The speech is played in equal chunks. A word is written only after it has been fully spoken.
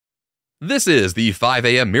This is the 5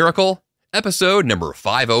 a.m. Miracle, episode number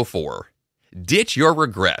 504. Ditch your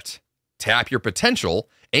regret, tap your potential,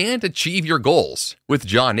 and achieve your goals with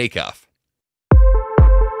Jon Acuff.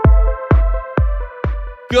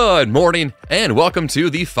 Good morning, and welcome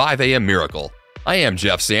to the 5 a.m. Miracle. I am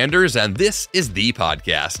Jeff Sanders, and this is the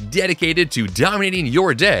podcast dedicated to dominating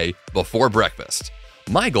your day before breakfast.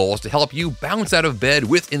 My goal is to help you bounce out of bed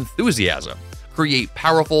with enthusiasm, create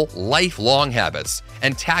powerful, lifelong habits,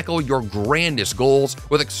 and tackle your grandest goals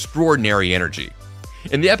with extraordinary energy.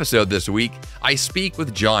 In the episode this week, I speak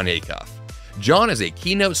with Jon Acuff. Jon is a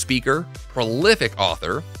keynote speaker, prolific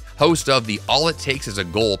author, host of the All It Takes Is a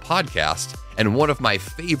Goal podcast, and one of my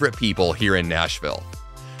favorite people here in Nashville.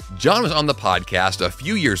 Jon was on the podcast a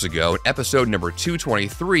few years ago in episode number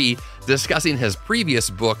 223, discussing his previous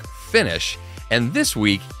book, Finish, and this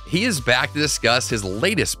week, he is back to discuss his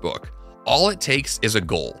latest book, All It Takes Is a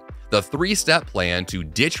Goal, the 3-step plan to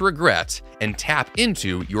ditch regret and tap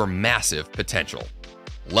into your massive potential.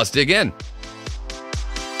 Let's dig in.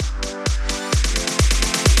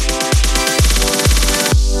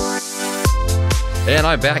 And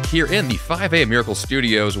I'm back here in the 5 a.m. Miracle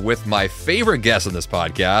Studios with my favorite guest on this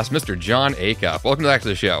podcast, Mr. Jon Acuff. Welcome back to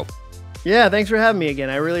the show. Yeah, thanks for having me again.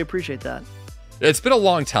 I really appreciate that. It's been a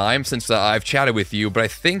long time since I've chatted with you, but I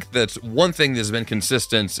think that one thing that's been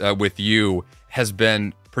consistent with you has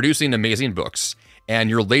been producing amazing books. And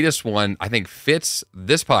your latest one, I think, fits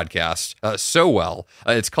this podcast so well.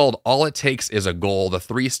 It's called All It Takes Is a Goal, the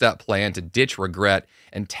 3-step plan to ditch regret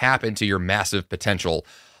and tap into your massive potential.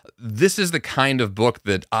 This is the kind of book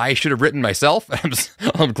that I should have written myself.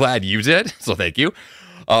 I'm glad you did, so thank you.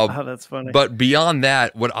 Oh, that's funny. But beyond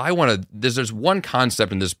that, what I want to, there's one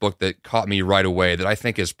concept in this book that caught me right away that I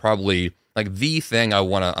think is probably like the thing I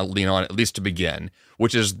want to lean on, at least to begin,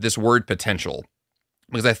 which is this word potential.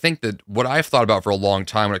 Because I think that what I've thought about for a long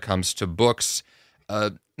time when it comes to books,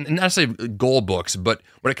 not necessarily goal books, but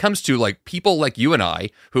when it comes to like people like you and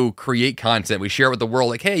I who create content, we share it with the world,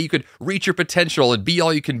 like, hey, you could reach your potential and be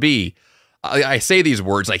all you can be. I say these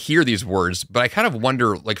words, I hear these words, but I kind of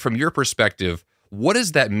wonder, like, from your perspective, what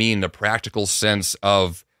does that mean in a practical sense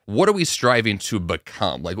of what are we striving to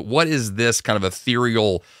become? Like, what is this kind of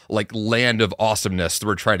ethereal, like, land of awesomeness that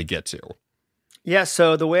we're trying to get to? Yeah,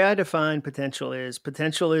 so the way I define potential is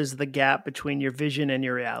the gap between your vision and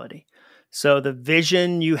your reality. So the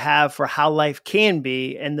vision you have for how life can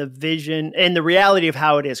be and the vision and the reality of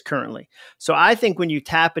how it is currently. So I think when you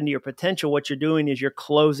tap into your potential, what you're doing is you're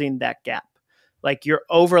closing that gap. Like you're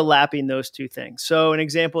overlapping those two things. So an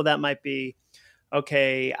example of that might be,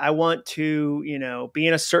 okay, I want to, be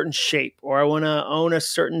in a certain shape, or I want to own a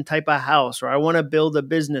certain type of house, or I want to build a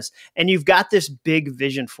business. And you've got this big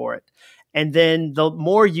vision for it. And then the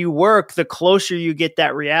more you work, the closer you get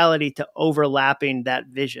that reality to overlapping that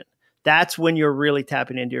vision. That's when you're really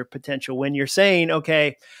tapping into your potential. When you're saying,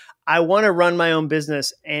 okay, I want to run my own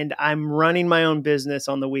business, and I'm running my own business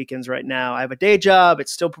on the weekends right now. I have a day job.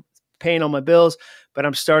 It's still paying all my bills, but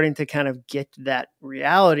I'm starting to kind of get that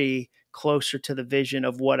reality closer to the vision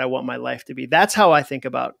of what I want my life to be. That's how I think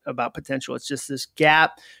about potential. It's just this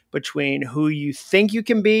gap between who you think you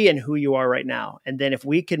can be and who you are right now. And then if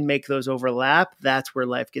we can make those overlap, that's where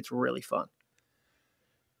life gets really fun.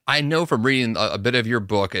 I know from reading a bit of your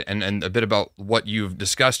book and a bit about what you've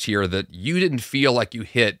discussed here that you didn't feel like you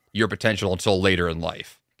hit your potential until later in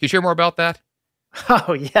life. Can you share more about that?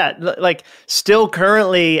 Oh, yeah. Like still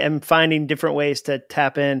currently am finding different ways to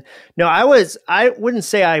tap in. No, I wouldn't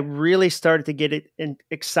say I really started to get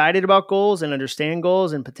excited about goals and understand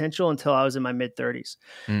goals and potential until I was in my mid-30s.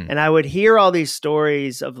 And I would hear all these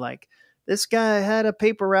stories of like, this guy had a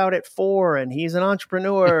paper route at 4 and he's an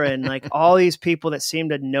entrepreneur and like all these people that seem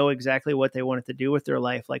to know exactly what they wanted to do with their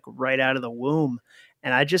life, like right out of the womb.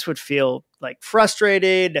 And I just would feel like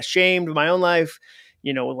frustrated, ashamed of my own life.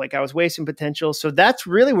 Like I was wasting potential. So that's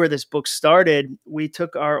really where this book started. We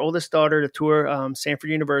took our oldest daughter to tour Sanford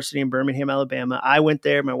University in Birmingham, Alabama. I went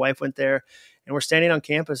there. My wife went there. And we're standing on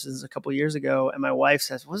campus. This is a couple of years ago. And my wife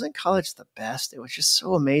says, wasn't college the best? It was just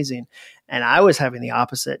so amazing. And I was having the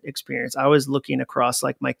opposite experience. I was looking across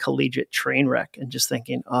like my collegiate train wreck and just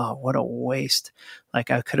thinking, oh, what a waste.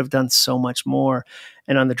 Like I could have done so much more.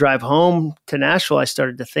 And on the drive home to Nashville, I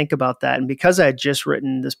started to think about that. And because I had just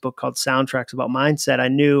written this book called Soundtracks about mindset, I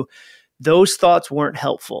knew those thoughts weren't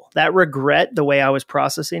helpful. That regret, the way I was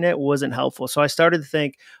processing it, wasn't helpful. So I started to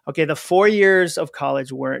think, okay, the 4 years of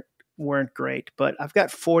college weren't great, but I've got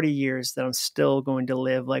 40 years that I'm still going to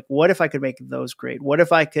live. Like, what if I could make those great? What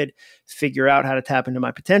if I could figure out how to tap into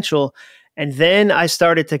my potential? And then I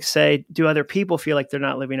started to say, do other people feel like they're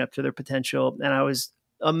not living up to their potential? And I was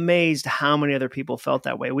amazed how many other people felt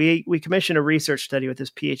that way. We commissioned a research study with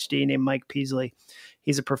this PhD named Mike Peasley.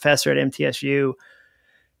 He's a professor at MTSU.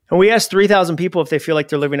 And we asked 3,000 people if they feel like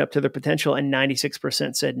they're living up to their potential, and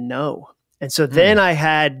 96% said no. And so then I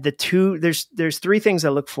had there's three things I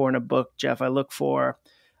look for in a book, Jeff. I look for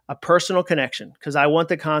a personal connection because I want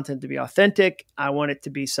the content to be authentic. I want it to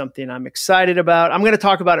be something I'm excited about. I'm going to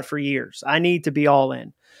talk about it for years. I need to be all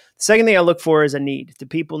in. The second thing I look for is a need. Do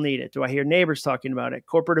people need it? Do I hear neighbors talking about it?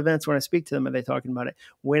 Corporate events, when I speak to them, are they talking about it?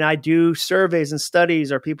 When I do surveys and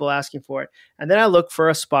studies, are people asking for it? And then I look for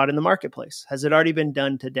a spot in the marketplace. Has it already been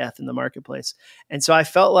done to death in the marketplace? And so I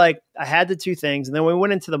felt like I had the two things. And then when we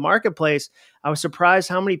went into the marketplace, I was surprised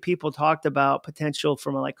how many people talked about potential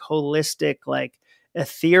from a like holistic, like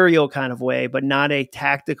ethereal kind of way, but not a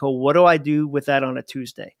tactical, what do I do with that on a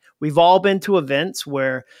Tuesday? We've all been to events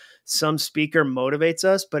where some speaker motivates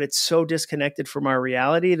us, but it's so disconnected from our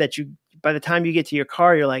reality that by the time you get to your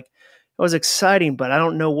car, you're like, it was exciting, but I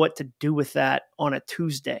don't know what to do with that on a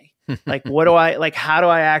Tuesday. Like, how do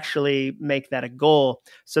I actually make that a goal?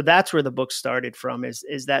 So that's where the book started from is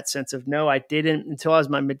that sense of, no, I didn't, until I was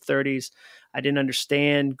in my mid-30s, I didn't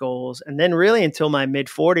understand goals. And then really until my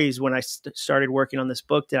mid-40s, when I started working on this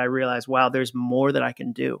book, did I realize, wow, there's more that I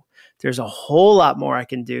can do. There's a whole lot more I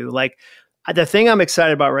can do. Like, the thing I'm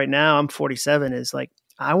excited about right now, I'm 47, is like,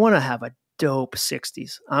 I want to have a dope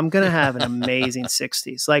 60s. I'm going to have an amazing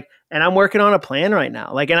 60s. Like, and I'm working on a plan right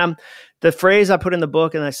now. Like, and the phrase I put in the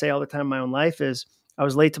book and I say all the time in my own life is, I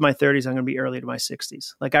was late to my 30s. I'm going to be early to my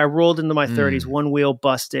 60s. Like, I rolled into my 30s, one wheel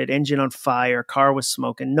busted, engine on fire, car was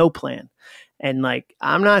smoking, no plan. And like,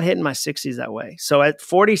 I'm not hitting my 60s that way. So at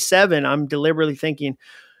 47, I'm deliberately thinking,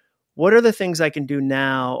 what are the things I can do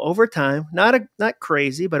now over time? Not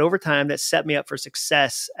crazy, but over time that set me up for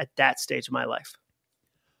success at that stage of my life.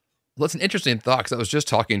 Well, that's an interesting thought, because I was just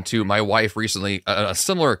talking to my wife recently, a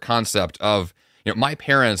similar concept of, my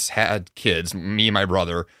parents had kids, me and my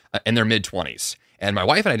brother, in their mid-20s. And my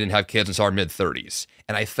wife and I didn't have kids until our mid-30s.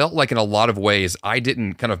 And I felt like in a lot of ways, I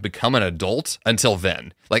didn't kind of become an adult until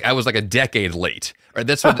then. Like, I was like a decade late. Right?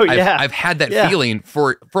 That's what I've had that feeling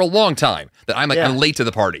for a long time, that I'm late to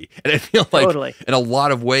the party. And I feel like in a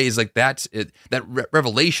lot of ways, like that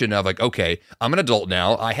revelation of like, okay, I'm an adult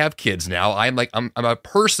now. I have kids now. I'm a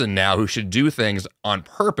person now who should do things on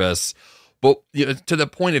purpose. But to the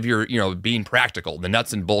point of your, being practical, the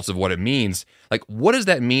nuts and bolts of what it means, like, what does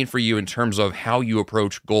that mean for you in terms of how you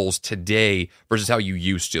approach goals today versus how you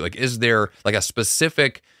used to? Like, is there like a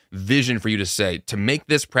specific vision for you to say, to make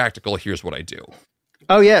this practical, here's what I do?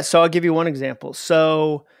 Oh, yeah. So I'll give you one example.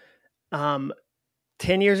 So 10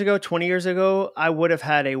 years ago, 20 years ago, I would have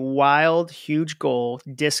had a wild, huge goal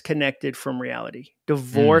disconnected from reality,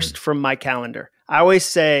 divorced from my calendar. I always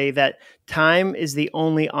say that time is the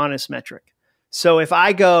only honest metric. So if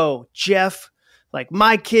I go, Jeff, like,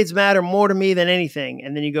 my kids matter more to me than anything,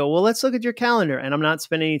 and then you go, well, let's look at your calendar, and I'm not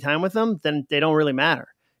spending any time with them, then they don't really matter.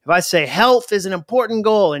 If I say health is an important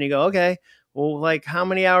goal, and you go, okay, well, like, how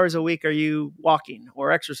many hours a week are you walking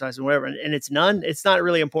or exercising, whatever? And it's none. It's not a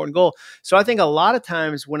really important goal. So I think a lot of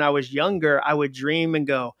times when I was younger, I would dream and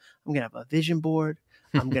go, I'm going to have a vision board.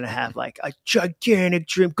 I'm going to have like a gigantic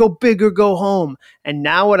dream, go big or go home. And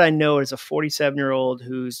now what I know as a 47-year-old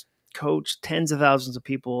who's coached tens of thousands of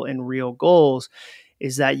people in real goals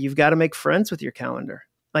is that you've got to make friends with your calendar.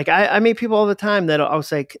 Like, I meet people all the time that I'll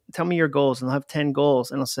say, tell me your goals, and they'll have 10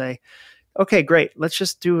 goals. And I'll say, okay, great. Let's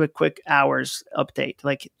just do a quick hours update.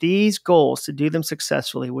 Like, these goals, to do them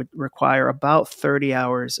successfully, would require about 30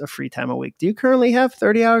 hours of free time a week. Do you currently have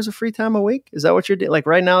 30 hours of free time a week? Is that what you're doing? Like,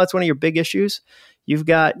 right now, that's one of your big issues. You've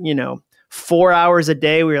got, 4 hours a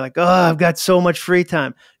day where you're like, oh, I've got so much free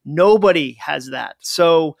time. Nobody has that.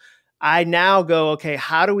 So I now go, okay,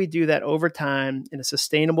 how do we do that over time in a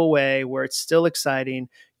sustainable way where it's still exciting?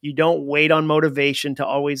 You don't wait on motivation to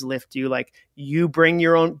always lift you. Like, you bring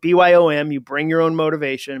your own BYOM, you bring your own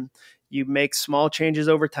motivation, you make small changes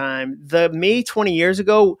over time. The me 20 years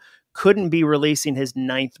ago couldn't be releasing his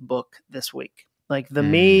 9th book this week. Like, the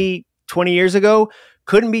me 20 years ago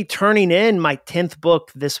couldn't be turning in my 10th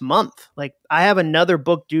book this month. Like, I have another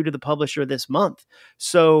book due to the publisher this month.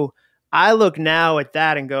 So I look now at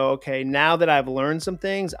that and go, okay, now that I've learned some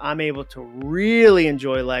things, I'm able to really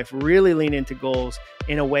enjoy life, really lean into goals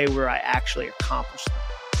in a way where I actually accomplish them.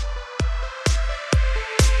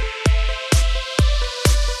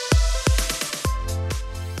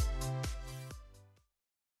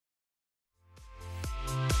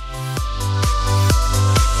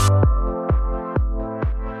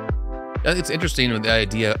 It's interesting with the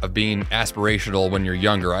idea of being aspirational when you're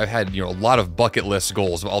younger. I've had, a lot of bucket list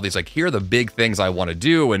goals of all these, like, here are the big things I want to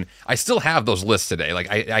do. And I still have those lists today.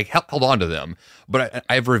 Like, I held on to them, but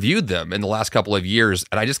I've reviewed them in the last couple of years.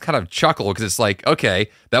 And I just kind of chuckle because it's like, okay,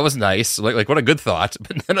 that was nice. Like what a good thought.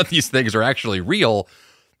 But none of these things are actually real.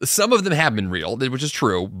 Some of them have been real, which is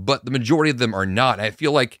true, but the majority of them are not. And I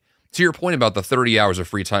feel like, to your point about the 30 hours of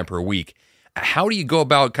free time per week, how do you go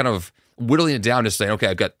about kind of whittling it down to saying, okay,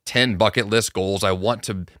 I've got 10 bucket list goals. I want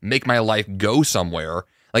to make my life go somewhere.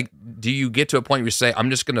 Like, do you get to a point where you say,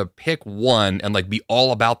 I'm just going to pick one and like be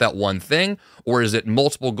all about that one thing? Or is it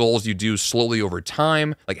multiple goals you do slowly over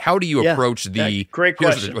time? Like, how do you approach the, great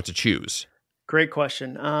question. What to choose? Great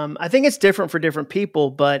question. I think it's different for different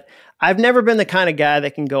people, but I've never been the kind of guy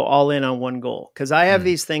that can go all in on one goal because I have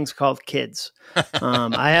these things called kids.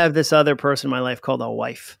 I have this other person in my life called a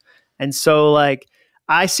wife. And so like,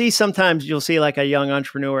 I see sometimes you'll see like a young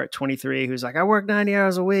entrepreneur at 23 who's like, I work 90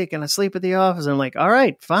 hours a week and I sleep at the office. And I'm like, all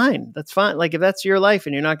right, fine. That's fine. Like if that's your life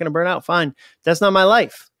and you're not going to burn out, fine. That's not my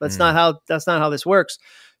life. That's not how this works.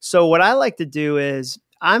 So what I like to do is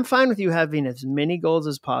I'm fine with you having as many goals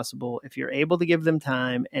as possible if you're able to give them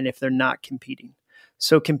time and if they're not competing.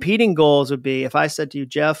 So competing goals would be if I said to you,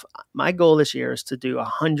 Jeff, my goal this year is to do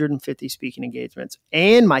 150 speaking engagements.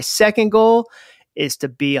 And my second goal is to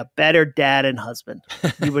be a better dad and husband.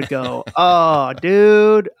 You would go, oh,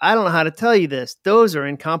 dude, I don't know how to tell you this. Those are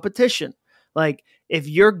in competition. Like if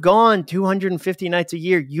you're gone 250 nights a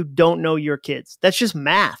year, you don't know your kids. That's just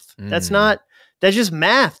math. That's just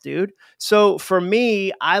math, dude. So for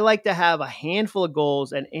me, I like to have a handful of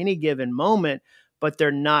goals at any given moment, but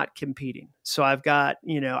they're not competing. So I've got,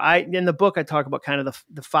 in the book, I talk about kind of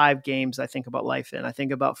the 5 games I think about life in. I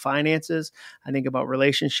think about finances. I think about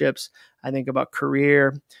relationships. I think about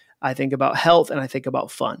career. I think about health, and I think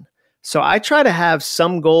about fun. So I try to have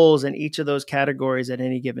some goals in each of those categories at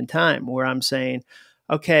any given time where I'm saying,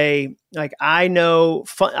 okay, like I know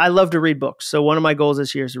I love to read books. So one of my goals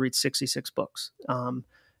this year is to read 66 books.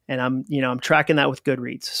 And I'm tracking that with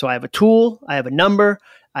Goodreads. So I have a tool, I have a number,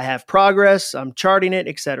 I have progress, I'm charting it,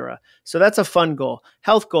 etc. So that's a fun goal.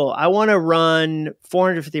 Health goal, I want to run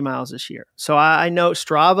 450 miles this year. So I know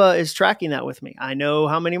Strava is tracking that with me. I know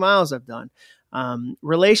how many miles I've done.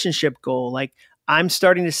 Relationship goal, like I'm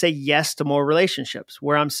starting to say yes to more relationships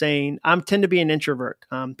where I'm saying I tend to be an introvert.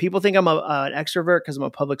 People think I'm an extrovert because I'm a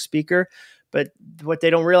public speaker. But what they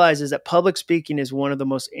don't realize is that public speaking is one of the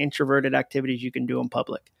most introverted activities you can do in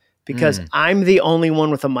public because I'm the only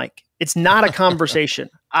one with a mic. It's not a conversation.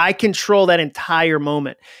 I control that entire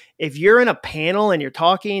moment. If you're in a panel and you're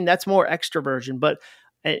talking, that's more extroversion. But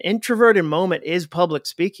an introverted moment is public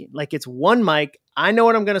speaking. Like it's one mic. I know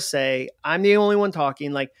what I'm going to say. I'm the only one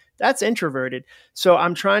talking. Like that's introverted. So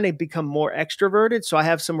I'm trying to become more extroverted. So I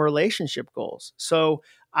have some relationship goals. So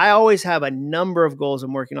I always have a number of goals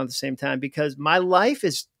I'm working on at the same time because my life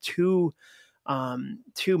is too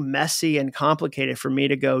messy and complicated for me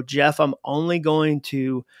to go, Jeff, I'm only going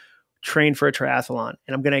to train for a triathlon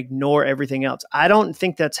and I'm going to ignore everything else. I don't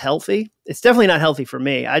think that's healthy. It's definitely not healthy for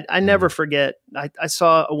me. I never forget. I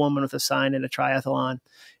saw a woman with a sign in a triathlon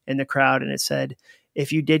in the crowd and it said,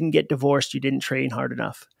 if you didn't get divorced, you didn't train hard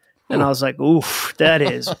enough. And I was like, oof, that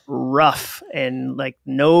is rough. And like,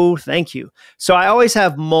 no, thank you. So I always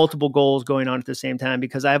have multiple goals going on at the same time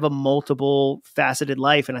because I have a multiple faceted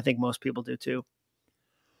life. And I think most people do too.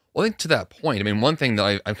 Well, I think to that point, I mean, one thing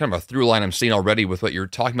that I'm kind of a through line I'm seeing already with what you're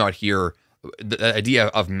talking about here, the idea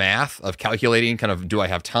of math, of calculating kind of, do I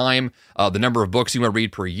have time? The number of books you want to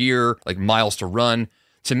read per year, like miles to run.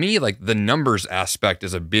 To me, like the numbers aspect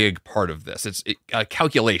is a big part of this. It's a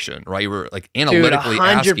calculation, right? We're like analytically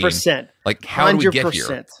asking, like, how do we get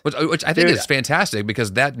here? Which I think is fantastic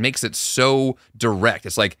because that makes it so direct.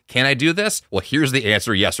 It's like, can I do this? Well, here's the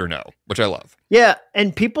answer, yes or no, which I love. Yeah,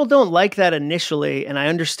 and people don't like that initially, and I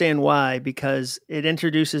understand why, because it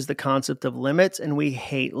introduces the concept of limits, and we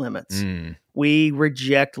hate limits. We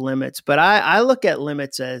reject limits, but I look at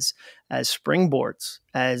limits as springboards,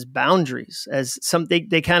 as boundaries, as something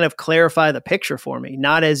they kind of clarify the picture for me,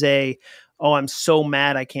 not as oh, I'm so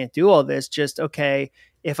mad I can't do all this. Just, okay,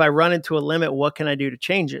 if I run into a limit, what can I do to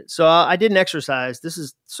change it? So I did an exercise. This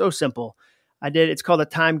is so simple. It's called a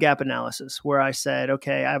time gap analysis, where I said,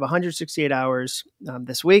 okay, I have 168 hours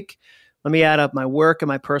this week. Let me add up my work and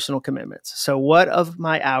my personal commitments. So what of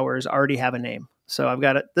my hours already have a name? So I've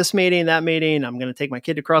got this meeting, that meeting. I'm going to take my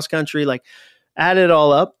kid to cross country, like added it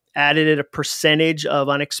all up, added it a percentage of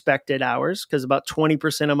unexpected hours, because about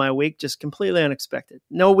 20% of my week, just completely unexpected.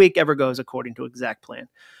 No week ever goes according to exact plan.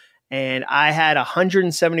 And I had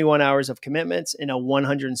 171 hours of commitments in a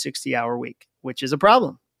 160 hour week, which is a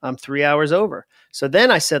problem. I'm 3 hours over. So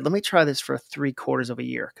then I said, let me try this for 3/4 of a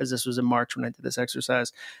year, because this was in March when I did this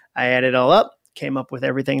exercise. I added it all up, came up with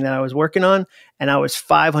everything that I was working on, and I was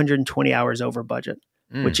 520 hours over budget,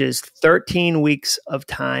 which is 13 weeks of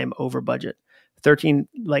time over budget, 13,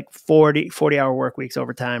 like 40-hour work weeks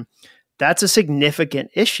over time. That's a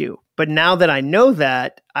significant issue. But now that I know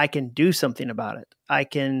that, I can do something about it. I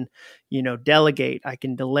can, delegate, I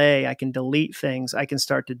can delay, I can delete things, I can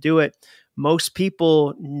start to do it. Most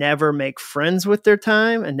people never make friends with their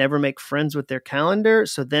time and never make friends with their calendar.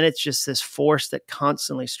 So then it's just this force that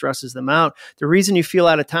constantly stresses them out. The reason you feel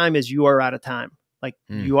out of time is you are out of time. Like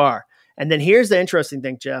you are. And then here's the interesting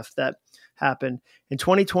thing, Jeff, that happened in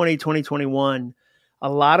 2020, 2021. A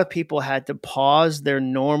lot of people had to pause their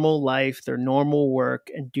normal life, their normal work,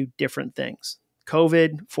 and do different things.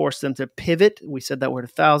 COVID forced them to pivot. We said that word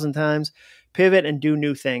 1,000 times. Pivot and do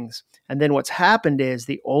new things. And then what's happened is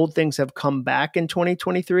the old things have come back in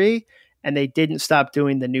 2023, and they didn't stop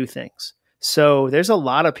doing the new things. So there's a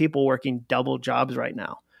lot of people working double jobs right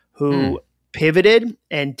now who pivoted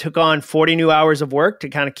and took on 40 new hours of work to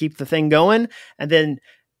kind of keep the thing going. And then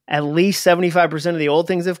at least 75% of the old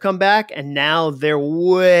things have come back, and now they're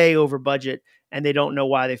way over budget, and they don't know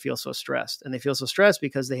why they feel so stressed. And they feel so stressed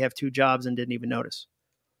because they have 2 jobs and didn't even notice.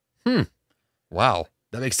 Wow.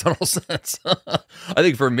 That makes total sense. I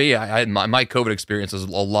think for me, I had my COVID experience was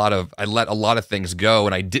I let a lot of things go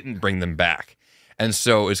and I didn't bring them back. And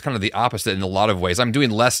so it's kind of the opposite in a lot of ways. I'm doing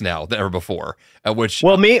less now than ever before,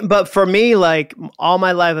 but for me, like all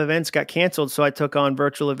my live events got canceled. So I took on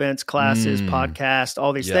virtual events, classes, podcasts,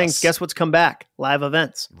 all these things. Guess what's come back? Live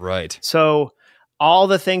events. Right. So all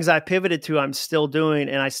the things I pivoted to, I'm still doing,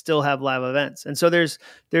 and I still have live events. And so there's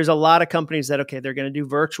a lot of companies that, okay, they're going to do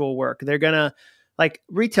virtual work. They're going to, like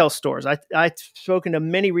retail stores. I've spoken to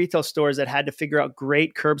many retail stores that had to figure out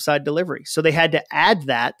great curbside delivery. So they had to add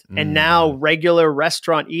that. And now regular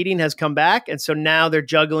restaurant eating has come back. And so now they're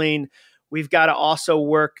juggling. We've got to also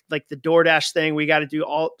work like the DoorDash thing. We got to do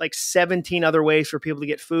all like 17 other ways for people to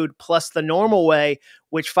get food, plus the normal way,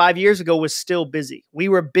 which 5 years ago was still busy. We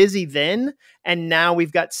were busy then. And now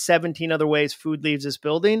we've got 17 other ways food leaves this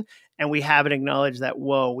building. And we haven't acknowledged that,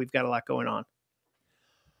 whoa, we've got a lot going on.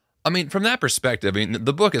 I mean, from that perspective,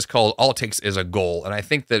 the book is called All It Takes Is a Goal. And I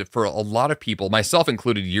think that for a lot of people, myself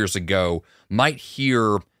included years ago, might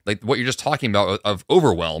hear like what you're just talking about of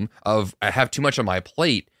overwhelm, of I have too much on my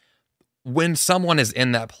plate. When someone is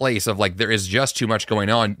in that place of like, there is just too much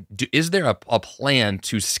going on, is there a plan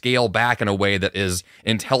to scale back in a way that is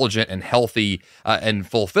intelligent and healthy and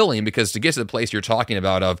fulfilling? Because to get to the place you're talking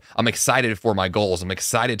about of, I'm excited for my goals, I'm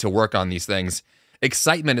excited to work on these things.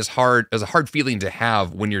 Excitement is a hard feeling to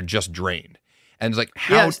have when you're just drained. And it's like,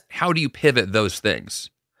 how do you pivot those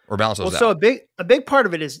things or balance those out? So a big part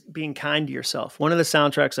of it is being kind to yourself. One of the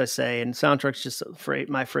soundtracks I say, and soundtrack's just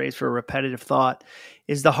my phrase for a repetitive thought,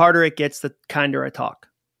 is the harder it gets, the kinder I talk.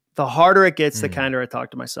 The harder it gets, the kinder I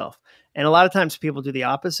talk to myself. And a lot of times people do the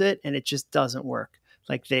opposite, and it just doesn't work.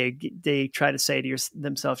 Like they try to say to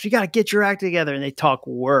themselves, you got to get your act together, and they talk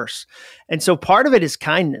worse. And so part of it is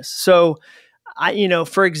kindness. So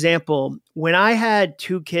for example, when I had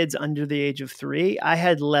 2 kids under the age of 3, I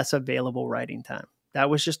had less available writing time. That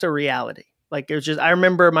was just a reality. Like I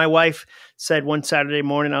remember my wife said one Saturday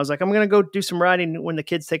morning, I was like, I'm going to go do some writing when the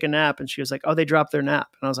kids take a nap. And she was like, oh, they dropped their nap.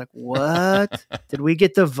 And I was like, what? Did we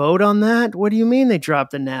get the vote on that? What do you mean they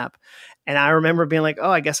dropped the nap? And I remember being like,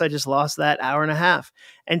 oh, I guess I just lost that hour and a half.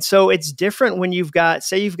 And so it's different when you've got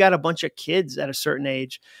a bunch of kids at a certain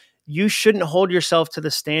age. You shouldn't hold yourself to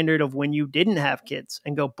the standard of when you didn't have kids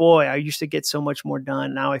and go, boy, I used to get so much more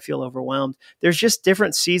done. Now I feel overwhelmed. There's just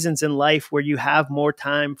different seasons in life where you have more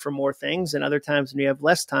time for more things and other times when you have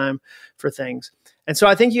less time for things. And so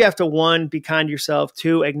I think you have to, 1, be kind to yourself,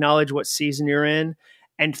 2, acknowledge what season you're in,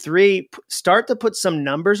 and 3, start to put some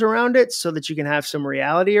numbers around it so that you can have some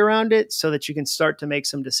reality around it so that you can start to make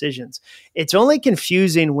some decisions. It's only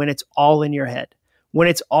confusing when it's all in your head. When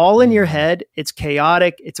it's all in your head, it's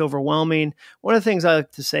chaotic, it's overwhelming. One of the things I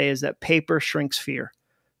like to say is that paper shrinks fear.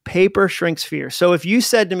 Paper shrinks fear. So if you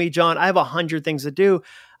said to me, John, I have 100 things to do,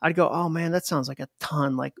 I'd go, oh man, that sounds like a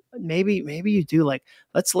ton. Like maybe you do, like,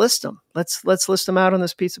 let's list them. Let's list them out on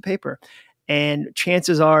this piece of paper. And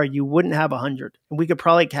chances are you wouldn't have 100. And we could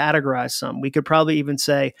probably categorize some. We could probably even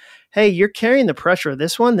say, hey, you're carrying the pressure of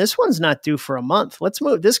this one. This one's not due for a month. Let's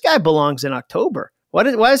move. This guy belongs in October.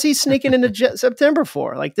 Why is he sneaking into September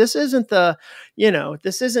for? Like, this isn't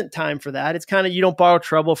this isn't time for that. It's kind of, you don't borrow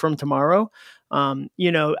trouble from tomorrow.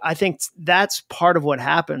 I think that's part of what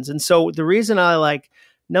happens. And so the reason I like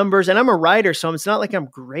numbers, and I'm a writer, so it's not like I'm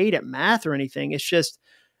great at math or anything. It's just,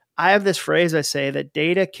 I have this phrase I say that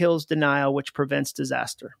data kills denial, which prevents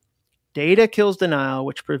disaster. Data kills denial,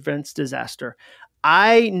 which prevents disaster.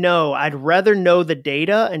 I know I'd rather know the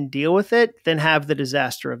data and deal with it than have the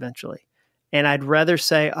disaster eventually. And I'd rather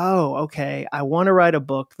say, oh, okay, I want to write a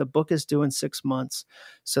book. The book is due in 6 months.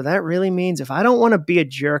 So that really means if I don't want to be a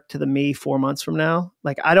jerk to the me 4 months from now,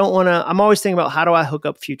 like I don't want to, I'm always thinking about how do I hook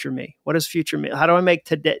up future me? What is future me? How do I make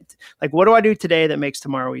today? Like, what do I do today that makes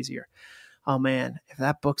tomorrow easier? Oh man, if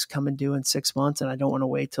that book's coming due in 6 months and I don't want to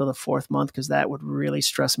wait till the 4th month because that would really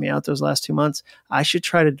stress me out those last 2 months, I should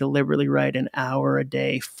try to deliberately write an hour a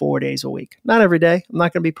day, 4 days a week. Not every day. I'm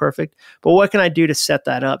not going to be perfect, but what can I do to set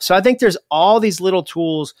that up? So I think there's all these little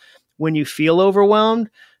tools when you feel overwhelmed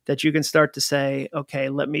that you can start to say, okay,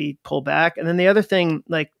 let me pull back. And then the other thing,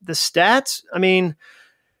 like the stats, I mean,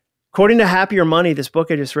 according to Happier Money, this book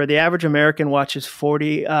I just read, the average American watches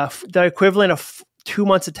the equivalent of 2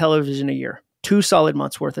 months of television a year, 2 solid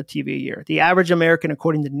months worth of TV a year. The average American,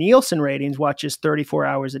 according to Nielsen ratings, watches 34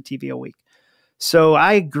 hours of TV a week. So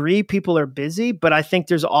I agree people are busy, but I think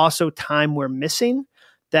there's also time we're missing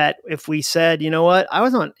that if we said, you know what, I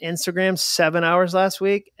was on Instagram 7 hours last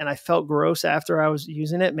week and I felt gross after I was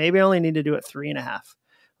using it. Maybe I only need to do it 3.5.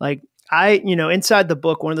 Like inside the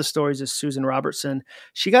book, one of the stories is Susan Robertson.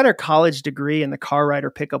 She got her college degree in the car rider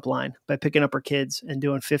pickup line by picking up her kids and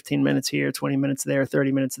doing 15 minutes here, 20 minutes there,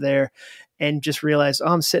 30 minutes there, and just realized,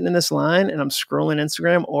 oh, I'm sitting in this line and I'm scrolling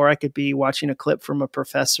Instagram, or I could be watching a clip from a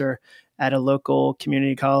professor at a local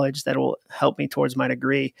community college that will help me towards my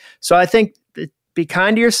degree. So I think be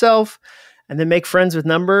kind to yourself and then make friends with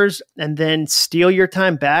numbers and then steal your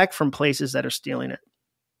time back from places that are stealing it.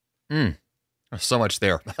 There's so much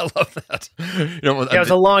there. I love that. It was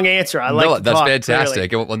a long answer. That's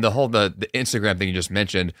fantastic. Clearly. When the Instagram thing you just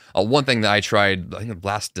mentioned, one thing that I tried, I think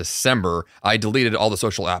last December, I deleted all the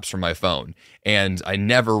social apps from my phone and I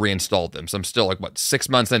never reinstalled them. So I'm still 6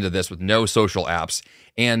 months into this with no social apps.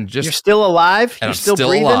 And you're still alive? And you're still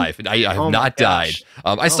breathing? Alive. I have not died.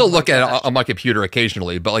 I still look at it on my computer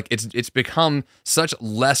occasionally, but it's become such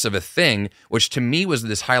less of a thing, which to me was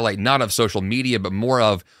this highlight not of social media, but more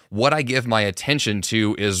of what I give my attention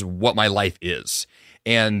to is what my life is.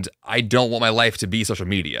 And I don't want my life to be social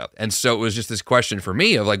media. And so it was just this question for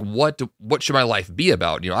me of what should my life be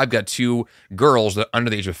about? I've got 2 girls that are under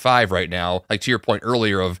the age of 5 right now. Like to your point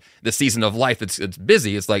earlier of the season of life, it's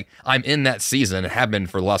busy. It's like I'm in that season and have been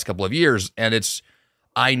for the last couple of years. And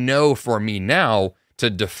I know for me now to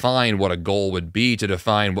define what a goal would be, to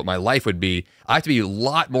define what my life would be, I have to be a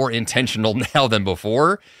lot more intentional now than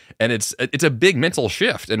before. And it's a big mental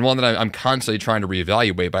shift and one that I'm constantly trying to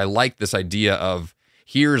reevaluate. But I like this idea of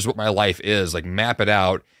here's what my life is, map it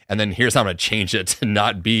out, and then here's how I'm going to change it to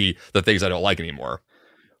not be the things I don't like anymore.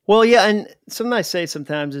 Well, yeah, and something I say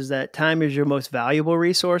sometimes is that time is your most valuable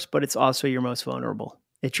resource, but it's also your most vulnerable.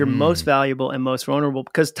 It's your most valuable and most vulnerable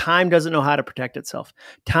because time doesn't know how to protect itself.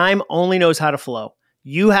 Time only knows how to flow.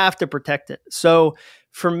 You have to protect it. So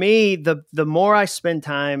for me, the more I spend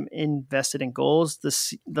time invested in goals,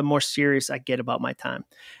 the more serious I get about my time.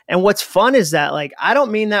 And what's fun is that I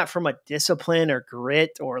don't mean that from a discipline or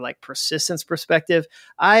grit or persistence perspective.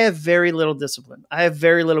 I have very little discipline. I have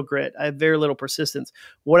very little grit. I have very little persistence.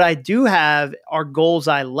 What I do have are goals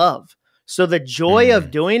I love. So the joy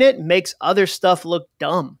of doing it makes other stuff look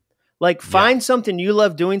dumb. Find something you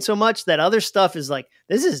love doing so much that other stuff is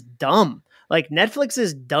this is dumb. Netflix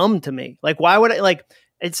is dumb to me. Why would I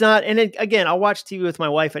it's not, and again, I'll watch TV with my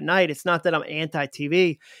wife at night. It's not that I'm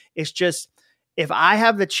anti-TV. It's just, if I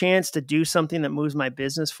have the chance to do something that moves my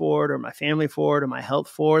business forward or my family forward or my health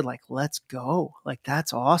forward, let's go.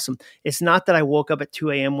 That's awesome. It's not that I woke up at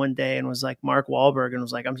 2 a.m. one day and was like Mark Wahlberg and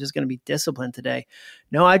was like, I'm just going to be disciplined today.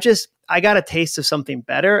 No, I got a taste of something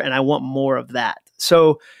better and I want more of that.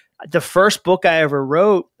 So the first book I ever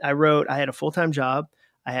wrote, I had a full-time job.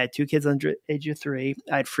 I had 2 kids under the age of 3.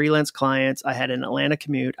 I had freelance clients. I had an Atlanta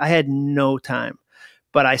commute. I had no time,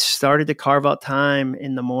 but I started to carve out time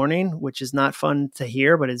in the morning, which is not fun to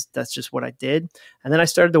hear, but that's just what I did. And then I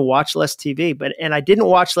started to watch less TV, and I didn't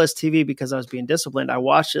watch less TV because I was being disciplined. I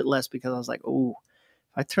watched it less because I was like, ooh,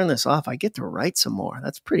 if I turn this off, I get to write some more.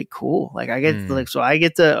 That's pretty cool. I'm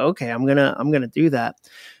going to do that.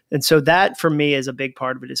 And so that for me is a big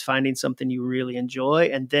part of it, is finding something you really enjoy.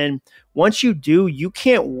 And then once you do, you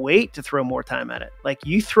can't wait to throw more time at it.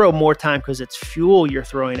 You throw more time because it's fuel you're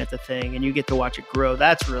throwing at the thing and you get to watch it grow.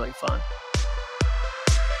 That's really fun.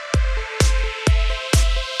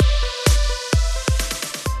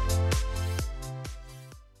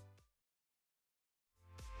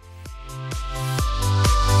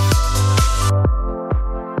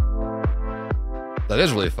 That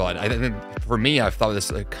is really fun. I think for me, I've thought of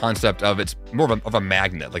this concept of it's more of a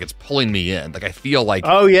magnet, like it's pulling me in. Like I feel like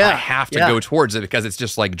I have to go towards it because it's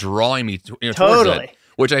just like drawing me towards it.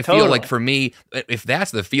 Which I feel like for me, if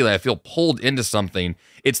that's the feeling, I feel pulled into something.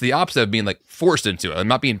 It's the opposite of being like forced into it. I'm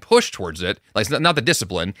not being pushed towards it. Like it's not the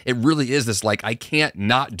discipline. It really is this like I can't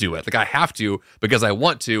not do it. Like I have to because I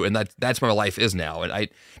want to, and that's where my life is now. And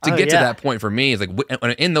to get to that point for me is like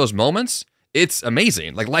in those moments, it's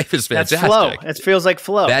amazing. Like life is fantastic. That's flow. It feels like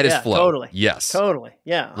flow. That is flow. Totally. Yes. Totally.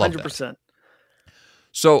 Yeah. 100%.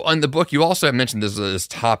 So on the book, you also have mentioned this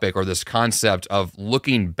topic or this concept of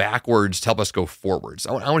looking backwards to help us go forwards.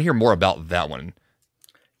 I want to hear more about that one.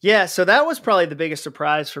 Yeah, so that was probably the biggest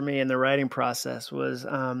surprise for me in the writing process was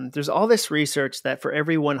there's all this research that for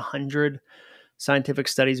every 100 scientific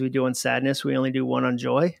studies we do on sadness, we only do one on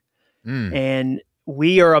joy. And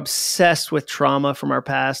we are obsessed with trauma from our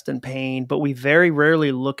past and pain, but we very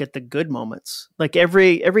rarely look at the good moments. Like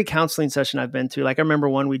every counseling session I've been to, like I remember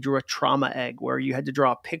one, we drew a trauma egg where you had to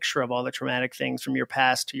draw a picture of all the traumatic things from your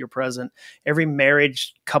past to your present. Every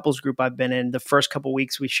marriage couples group I've been in, the first couple of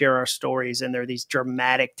weeks we share our stories and there are these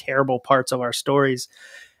dramatic, terrible parts of our stories.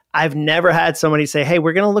 I've never had somebody say, hey,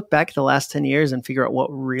 we're going to look back at the last 10 years and figure out what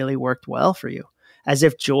really worked well for you. As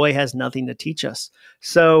if joy has nothing to teach us.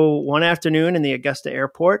 So one afternoon in the Augusta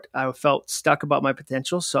airport, I felt stuck about my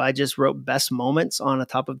potential. So I just wrote best moments on the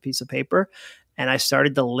top of a piece of paper and I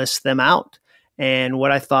started to list them out. And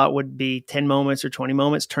what I thought would be 10 moments or 20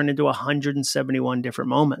 moments turned into 171 different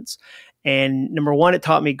moments. And number one, it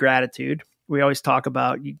taught me gratitude. We always talk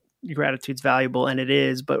about gratitude's valuable, and it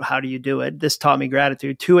is, but how do you do it? This taught me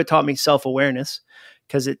gratitude. Two, it taught me self-awareness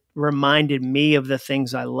because it reminded me of the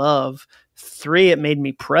things I love. Three, it made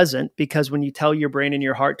me present because when you tell your brain and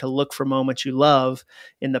your heart to look for moments you love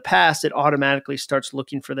in the past, it automatically starts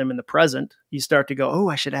looking for them in the present. You start to go, oh,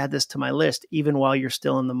 I should add this to my list, even while you're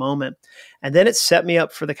still in the moment. And then it set me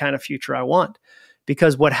up for the kind of future I want.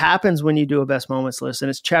 Because what happens when you do a best moments list, and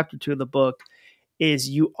it's chapter 2 of the book, is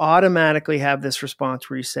you automatically have this response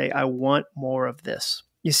where you say, I want more of this.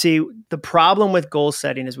 You see, the problem with goal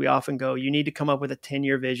setting is we often go, you need to come up with a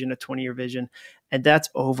 10-year vision, a 20-year vision. And that's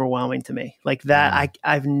overwhelming to me. Like that,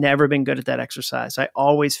 I've never been good at that exercise. I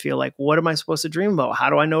always feel like, what am I supposed to dream about?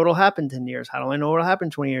 How do I know it'll happen 10 years? How do I know it'll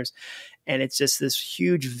happen 20 years? And it's just this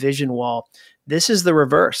huge vision wall. This is the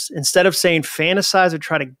reverse. Instead of saying fantasize or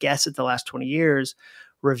try to guess at the last 20 years,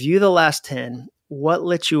 review the last 10. What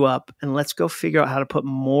lit you up? And let's go figure out how to put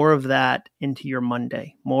more of that into your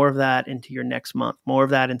Monday, more of that into your next month, more of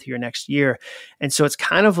that into your next year. And so it's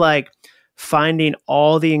kind of like finding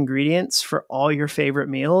all the ingredients for all your favorite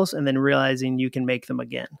meals and then realizing you can make them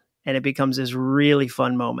again. And it becomes this really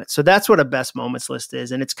fun moment. So that's what a best moments list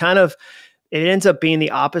is. And it's kind of, it ends up being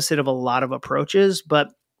the opposite of a lot of approaches. But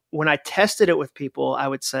when I tested it with people, I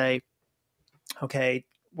would say, okay,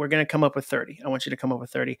 we're going to come up with 30. I want you to come up with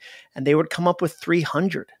 30. And they would come up with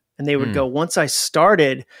 300. And they would go, once I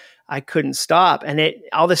started, I couldn't stop. And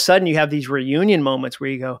all of a sudden you have these reunion moments where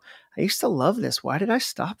you go, I used to love this. Why did I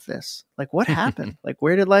stop this? Like what happened? Like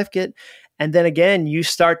where did life get? And then again, you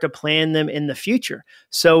start to plan them in the future.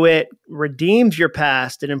 So it redeems your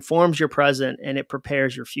past, it informs your present, and it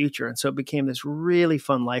prepares your future. And so it became this really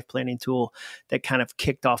fun life planning tool that kind of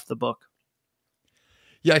kicked off the book.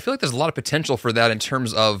 Yeah, I feel like there's a lot of potential for that in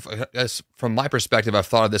terms of, from my perspective, I've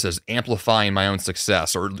thought of this as amplifying my own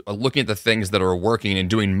success or looking at the things that are working and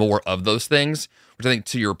doing more of those things, which I think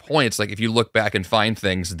to your point, it's like if you look back and find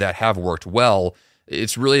things that have worked well,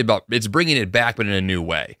 it's really about, it's bringing it back, but in a new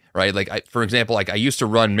way, right? Like, for example, like I used to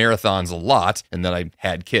run marathons a lot and then I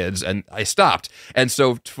had kids and I stopped. And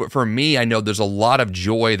so for me, I know there's a lot of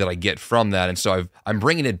joy that I get from that. And so I'm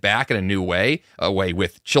bringing it back in a new way,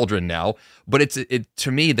 with children now. But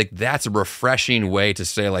to me, like that's a refreshing way to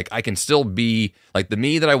say, like, I can still be like the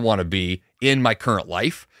me that I want to be in my current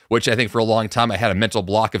life, which I think for a long time I had a mental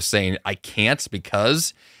block of saying I can't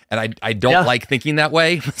because, and I don't like thinking that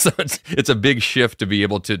way. So it's a big shift to be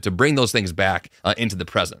able to bring those things back into the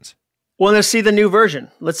present. Well, let's see the new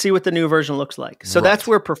version. Let's see what the new version looks like. So that's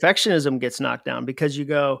where perfectionism gets knocked down because you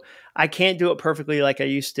go, I can't do it perfectly like I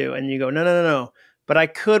used to. And you go, no. But I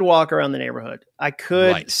could walk around the neighborhood. I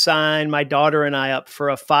could sign my daughter and I up for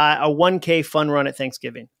a 1K fun run at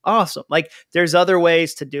Thanksgiving. Awesome. Like there's other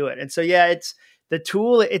ways to do it. And so, yeah, it's the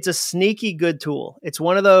tool. It's a sneaky good tool. It's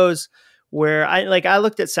one of those where I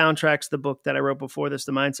looked at Soundtracks, the book that I wrote before this,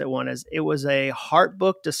 the Mindset one, as it was a heart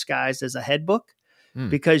book disguised as a head book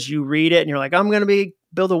because you read it and you're like, I'm going to be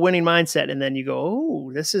build a winning mindset. And then you go,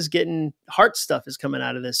 oh, this is getting heart stuff is coming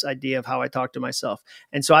out of this idea of how I talk to myself.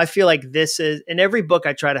 And so I feel like this is, in every book,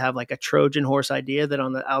 I try to have like a Trojan horse idea that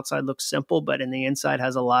on the outside looks simple, but in the inside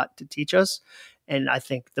has a lot to teach us. And I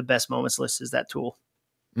think the Best Moments list is that tool.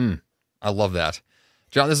 I love that.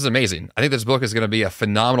 Jon, this is amazing. I think this book is going to be a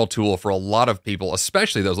phenomenal tool for a lot of people,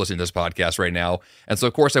 especially those listening to this podcast right now. And so,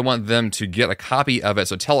 of course, I want them to get a copy of it.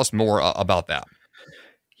 So tell us more about that.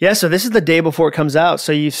 Yeah, so this is the day before it comes out.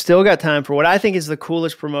 So you've still got time for what I think is the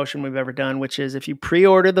coolest promotion we've ever done, which is if you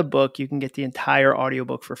pre-order the book, you can get the entire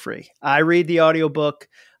audiobook for free. I read the audiobook.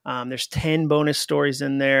 There's 10 bonus stories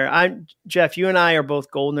in there. Jeff, you and I are both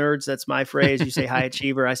goal nerds. That's my phrase. You say high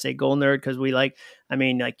achiever. I say goal nerd because we like,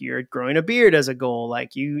 you're growing a beard as a goal.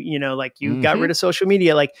 Like you got rid of social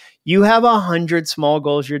media. Like you have 100 small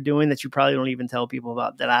goals you're doing that you probably don't even tell people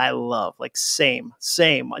about that I love. Like same.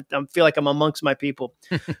 I feel like I'm amongst my people.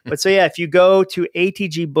 But so yeah, if you go to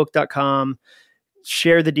atgbook.com,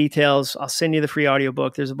 share the details. I'll send you the free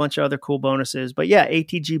audiobook. There's a bunch of other cool bonuses. But yeah,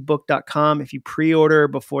 atgbook.com if you pre-order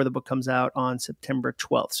before the book comes out on September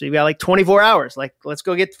 12th. So you've got like 24 hours. Like, let's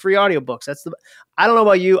go get the free audiobooks. I don't know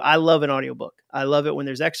about you. I love an audiobook. I love it when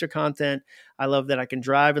there's extra content. I love that I can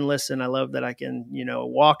drive and listen. I love that I can,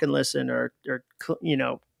 walk and listen or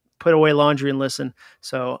put away laundry and listen.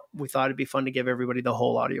 So we thought it'd be fun to give everybody the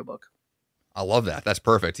whole audiobook. I love that. That's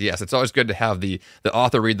perfect. Yes, it's always good to have the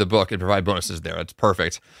author read the book and provide bonuses there. That's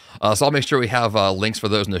perfect. So I'll make sure we have links for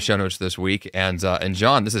those in the show notes this week. And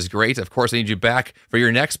Jon, this is great. Of course, I need you back for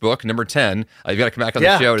your next book, number 10. You've got to come back on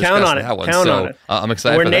the show to discuss that one. Count on it. I'm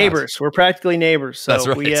excited for that. We're neighbors. We're practically neighbors. So that's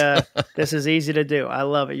right. This is easy to do. I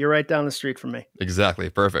love it. You're right down the street from me. Exactly.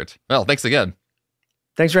 Perfect. Well, thanks again.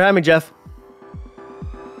 Thanks for having me, Jeff.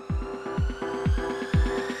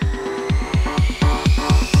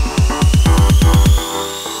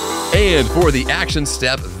 And for the action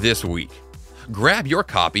step this week, grab your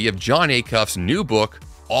copy of Jon Acuff's new book,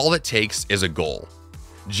 All It Takes Is a Goal.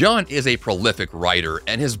 Jon is a prolific writer,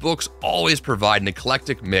 and his books always provide an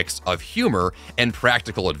eclectic mix of humor and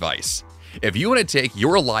practical advice. If you want to take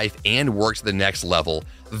your life and work to the next level,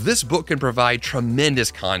 this book can provide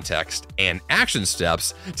tremendous context and action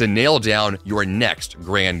steps to nail down your next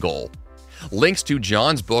grand goal. Links to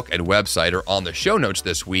Jon's book and website are on the show notes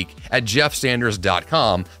this week at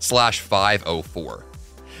jeffsanders.com/504.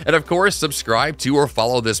 And of course, subscribe to or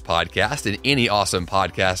follow this podcast in any awesome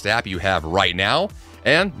podcast app you have right now.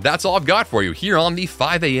 And that's all I've got for you here on the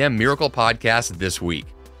 5 a.m. Miracle Podcast this week.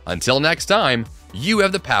 Until next time, you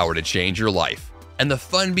have the power to change your life, and the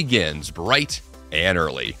fun begins bright and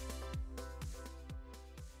early.